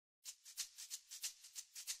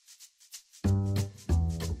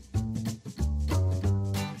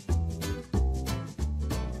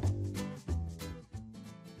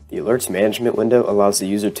The Alerts Management window allows the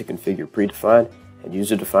user to configure predefined and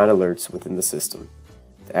user-defined alerts within the system.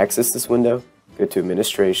 To access this window, go to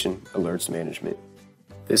Administration, Alerts Management.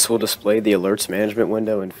 This will display the Alerts Management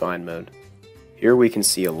window in Find mode. Here we can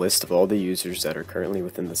see a list of all the users that are currently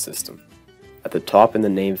within the system. At the top in the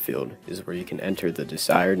name field is where you can enter the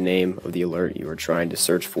desired name of the alert you are trying to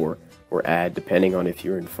search for or add depending on if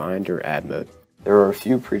you're in Find or Add mode. There are a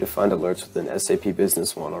few predefined alerts within SAP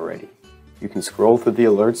Business One already. You can scroll through the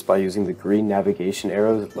alerts by using the green navigation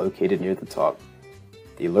arrows located near the top.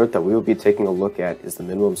 The alert that we will be taking a look at is the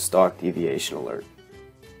minimum stock deviation alert.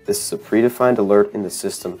 This is a predefined alert in the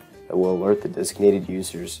system that will alert the designated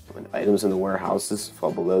users when items in the warehouses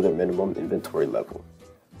fall below their minimum inventory level,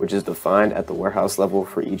 which is defined at the warehouse level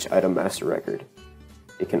for each item master record.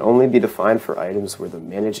 It can only be defined for items where the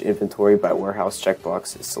Manage Inventory by Warehouse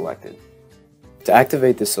checkbox is selected. To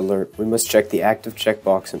activate this alert, we must check the Active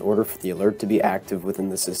checkbox in order for the alert to be active within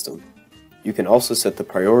the system. You can also set the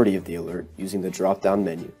priority of the alert using the drop-down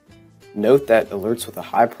menu. Note that alerts with a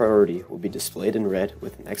high priority will be displayed in red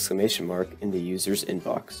with an exclamation mark in the user's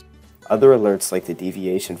inbox. Other alerts like the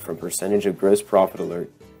Deviation from Percentage of Gross Profit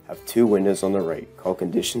alert have two windows on the right called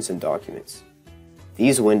Conditions and Documents.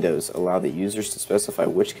 These windows allow the users to specify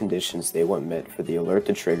which conditions they want met for the alert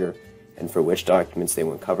to trigger and for which documents they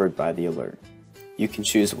want covered by the alert. You can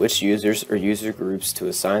choose which users or user groups to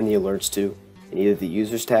assign the alerts to in either the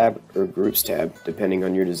Users tab or Groups tab depending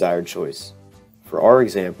on your desired choice. For our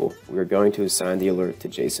example, we are going to assign the alert to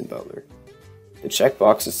Jason Butler. The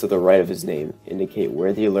checkboxes to the right of his name indicate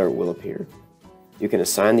where the alert will appear. You can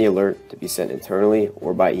assign the alert to be sent internally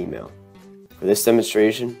or by email. For this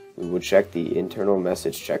demonstration, we will check the internal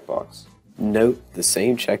message checkbox. Note, the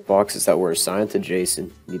same checkboxes that were assigned to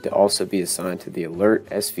Jason need to also be assigned to the Alert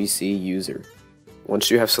SVC user.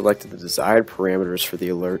 Once you have selected the desired parameters for the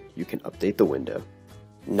alert, you can update the window.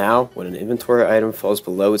 Now, when an inventory item falls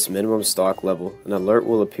below its minimum stock level, an alert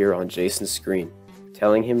will appear on Jason's screen,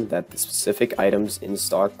 telling him that the specific item's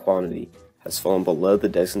in-stock quantity has fallen below the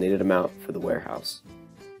designated amount for the warehouse.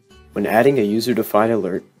 When adding a user-defined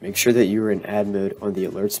alert, make sure that you are in Add mode on the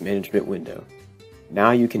Alerts Management window.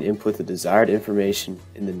 Now you can input the desired information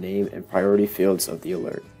in the name and priority fields of the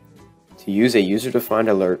alert. To use a user-defined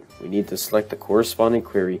alert, we need to select the corresponding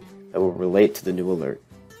query that will relate to the new alert.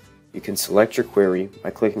 You can select your query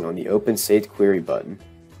by clicking on the Open Saved Query button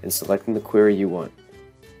and selecting the query you want.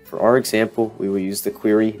 For our example, we will use the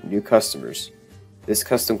query New Customers. This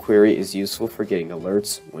custom query is useful for getting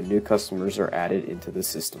alerts when new customers are added into the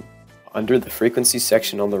system. Under the Frequency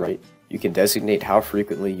section on the right, you can designate how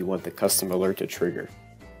frequently you want the custom alert to trigger.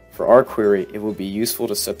 For our query, it will be useful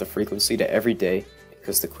to set the frequency to every day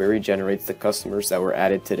because the query generates the customers that were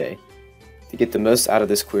added today. To get the most out of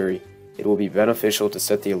this query, it will be beneficial to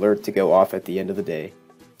set the alert to go off at the end of the day,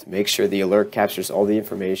 to make sure the alert captures all the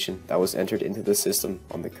information that was entered into the system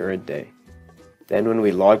on the current day. Then when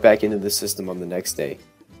we log back into the system on the next day,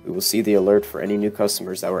 we will see the alert for any new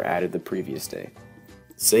customers that were added the previous day.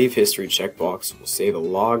 The Save History checkbox will save a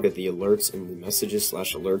log of the alerts in the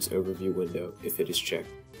Messages/Alerts overview window if it is checked.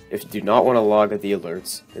 If you do not want to log the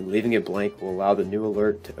alerts, then leaving it blank will allow the new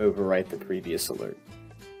alert to overwrite the previous alert.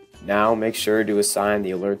 Now make sure to assign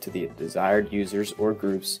the alert to the desired users or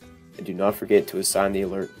groups, and do not forget to assign the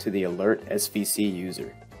alert to the Alert SVC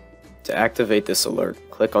user. To activate this alert,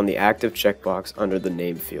 click on the Active checkbox under the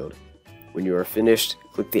Name field. When you are finished,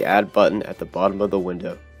 click the Add button at the bottom of the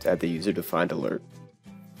window to add the user-defined alert.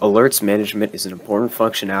 Alerts management is an important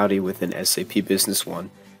functionality within SAP Business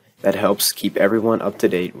One that helps keep everyone up to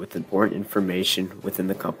date with important information within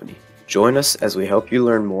the company. Join us as we help you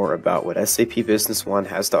learn more about what SAP Business One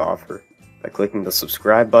has to offer by clicking the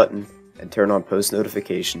subscribe button and turn on post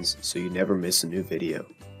notifications so you never miss a new video.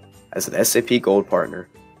 As an SAP Gold partner,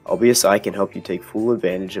 LBSi can help you take full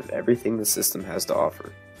advantage of everything the system has to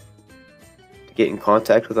offer. To get in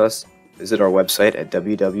contact with us, visit our website at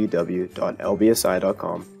www.lbsi.com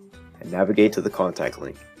and navigate to the contact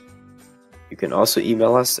link. You can also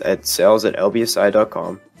email us at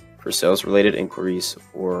sales@lbsi.com for sales-related inquiries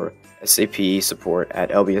or SAP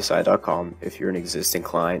support@lbsi.com if you're an existing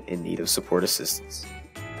client in need of support assistance.